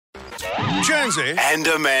Jonesy and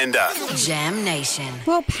Amanda. Jam Nation.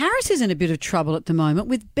 Well, Paris is in a bit of trouble at the moment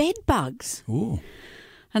with bed bugs. Ooh.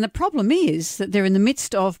 And the problem is that they're in the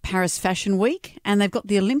midst of Paris Fashion Week and they've got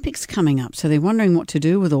the Olympics coming up. So they're wondering what to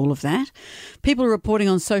do with all of that. People are reporting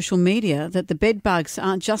on social media that the bed bugs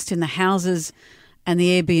aren't just in the houses and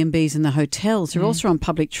the Airbnbs and the hotels. They're also on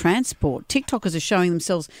public transport. TikTokers are showing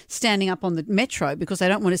themselves standing up on the metro because they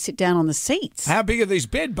don't want to sit down on the seats. How big are these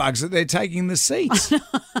bed bugs that they're taking the seats?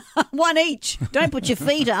 One each. Don't put your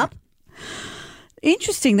feet up.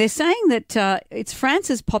 Interesting. They're saying that it's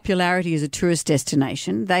France's popularity as a tourist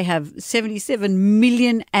destination. They have 77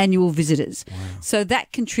 million annual visitors. Wow. So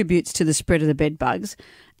that contributes to the spread of the bed bugs,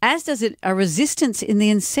 as does a resistance in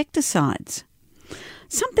the insecticides.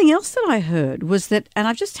 Something else that I heard was that, and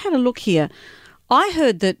I've just had a look here, I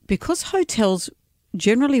heard that because hotels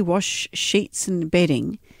generally wash sheets and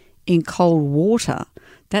bedding in cold water,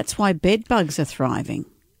 that's why bed bugs are thriving.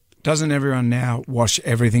 Doesn't everyone now wash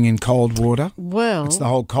everything in cold water? Well, it's the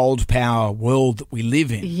whole cold power world that we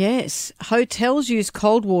live in. Yes. Hotels use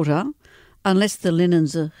cold water unless the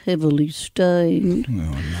linens are heavily stained. Oh,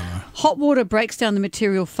 no. Hot water breaks down the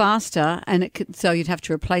material faster, and so you'd have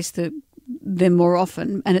to replace them more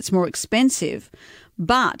often, and it's more expensive.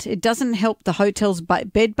 But it doesn't help the hotel's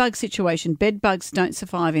bed bug situation. Bed bugs don't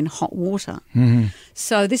survive in hot water. Mm-hmm.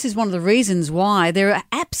 So this is one of the reasons why there are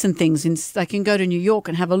apps and things. They can go to New York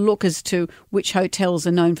and have a look as to which hotels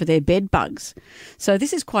are known for their bed bugs. So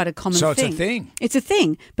this is quite a common thing. So it's a thing. It's a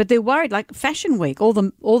thing. But they're worried, like Fashion Week, all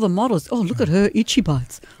the models, oh, look at her itchy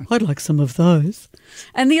bites. I'd like some of those.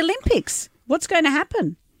 And the Olympics, what's going to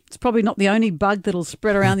happen? It's probably not the only bug that'll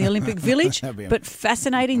spread around the Olympic Village, but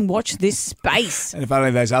fascinating. Watch this space. And if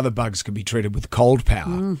only those other bugs could be treated with cold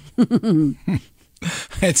power.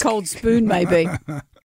 Cold spoon, maybe.